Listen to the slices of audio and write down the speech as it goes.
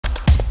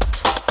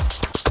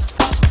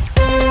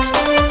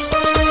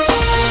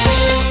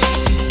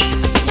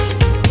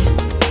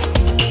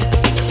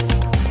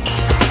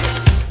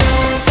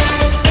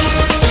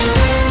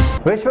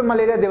विश्व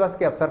मलेरिया दिवस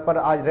के अवसर पर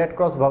आज रेड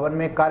क्रॉस भवन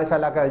में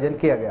कार्यशाला का आयोजन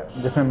किया गया,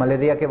 जिसमें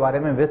मलेरिया के बारे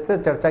में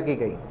विस्तृत चर्चा की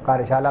गई।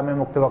 कार्यशाला में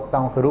मुख्य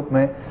वक्ताओं के रूप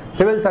में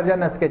सिविल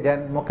सर्जन एस के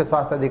जैन, मुख्य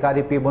स्वास्थ्य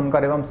अधिकारी पी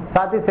बुनकर एवं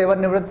साथ ही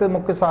सेवानिवृत्त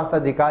मुख्य स्वास्थ्य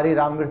अधिकारी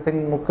रामवीर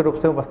सिंह मुख्य रूप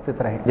से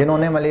उपस्थित रहे,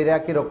 जिन्होंने मलेरिया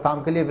की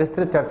रोकथाम के लिए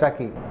विस्तृत चर्चा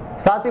की।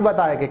 साथ ही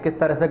बताया कि किस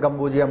तरह से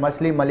गंबूजिया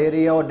मछली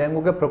मलेरिया और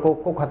डेंगू के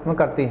प्रकोप को खत्म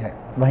करती है।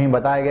 वहीं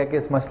बताया गया कि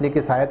इस मछली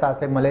की सहायता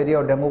से मलेरिया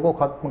और डेंगू को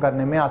खत्म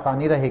करने में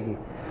आसानी रहेगी।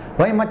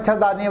 वहीं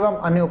मच्छरदानी एवं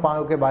अन्य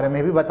उपायों के बारे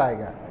में भी बताया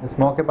गया। इस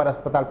मौके पर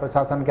अस्पताल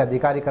प्रशासन के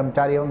अधिकारी,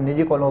 कर्मचारी एवं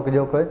निजी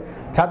कॉलेजों के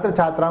छात्र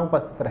छात्राएं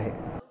उपस्थित रहे।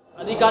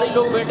 अधिकारी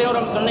लोग बैठे और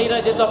हम सुन नहीं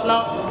रहे, तो अपना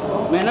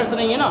मैनर्स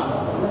नहीं है ना।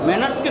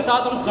 मैनर्स के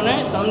साथ हम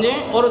सुने,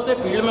 समझें और उसे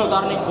फील्ड में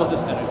उतारने की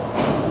कोशिश करें।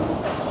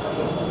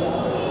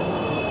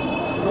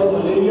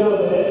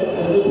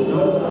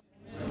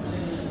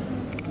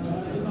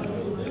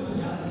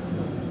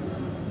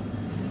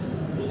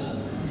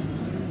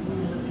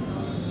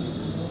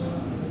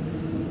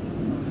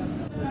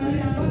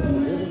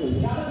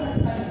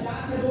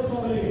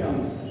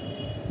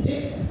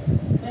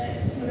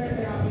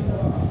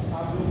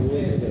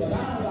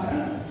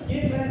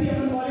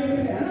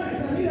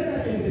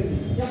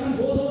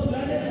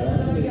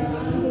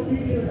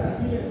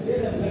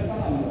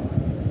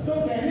 तो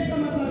कहने का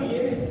मतलब ये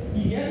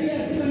कि यदि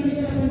ऐसी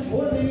कंडीशन अपन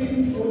छोड़ देंगे,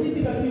 छोटी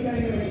सी गलती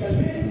करेंगे मेडिकल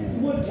में,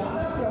 तो वो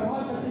ज्यादा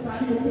प्रभाव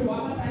शक्तिशाली होकर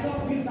वापस